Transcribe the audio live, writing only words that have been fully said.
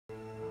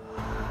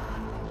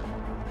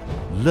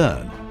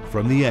Learn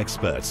from the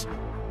experts.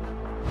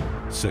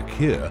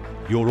 Secure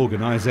your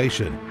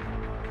organization.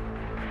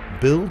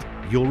 Build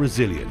your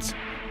resilience.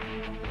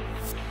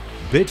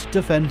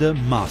 Bitdefender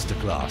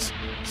Masterclass,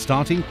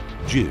 starting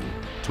June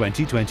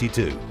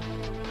 2022.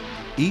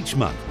 Each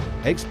month,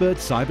 expert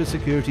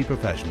cybersecurity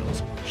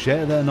professionals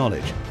share their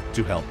knowledge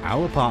to help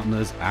our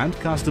partners and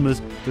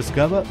customers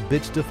discover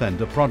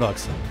Bitdefender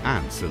products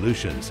and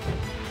solutions.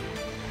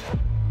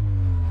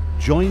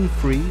 Join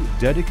free,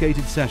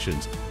 dedicated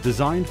sessions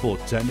designed for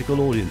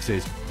technical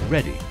audiences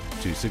ready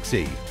to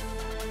succeed.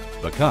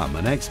 Become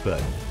an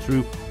expert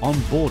through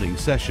onboarding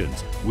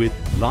sessions with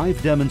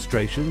live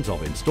demonstrations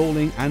of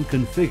installing and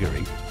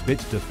configuring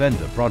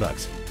Bitdefender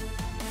products.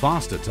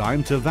 Faster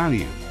time to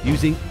value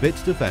using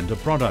Bitdefender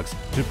products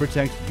to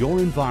protect your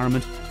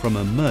environment from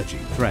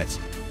emerging threats.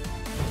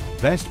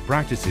 Best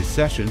practices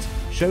sessions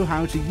show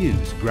how to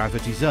use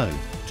Gravity Zone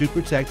to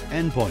protect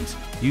endpoints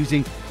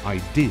using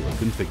ideal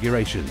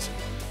configurations.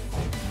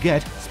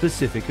 Get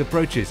specific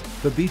approaches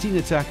for beating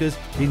attackers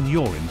in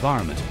your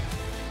environment.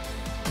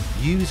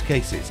 Use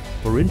cases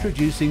for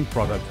introducing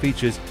product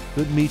features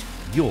that meet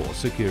your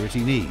security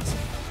needs.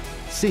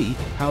 See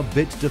how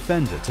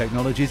Bitdefender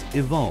technologies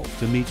evolve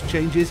to meet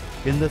changes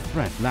in the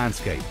threat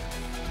landscape.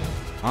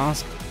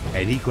 Ask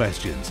any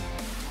questions.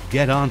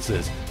 Get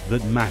answers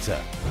that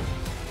matter.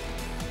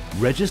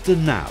 Register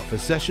now for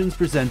sessions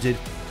presented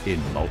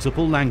in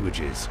multiple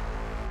languages.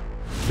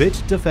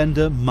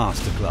 Bitdefender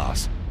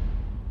Masterclass.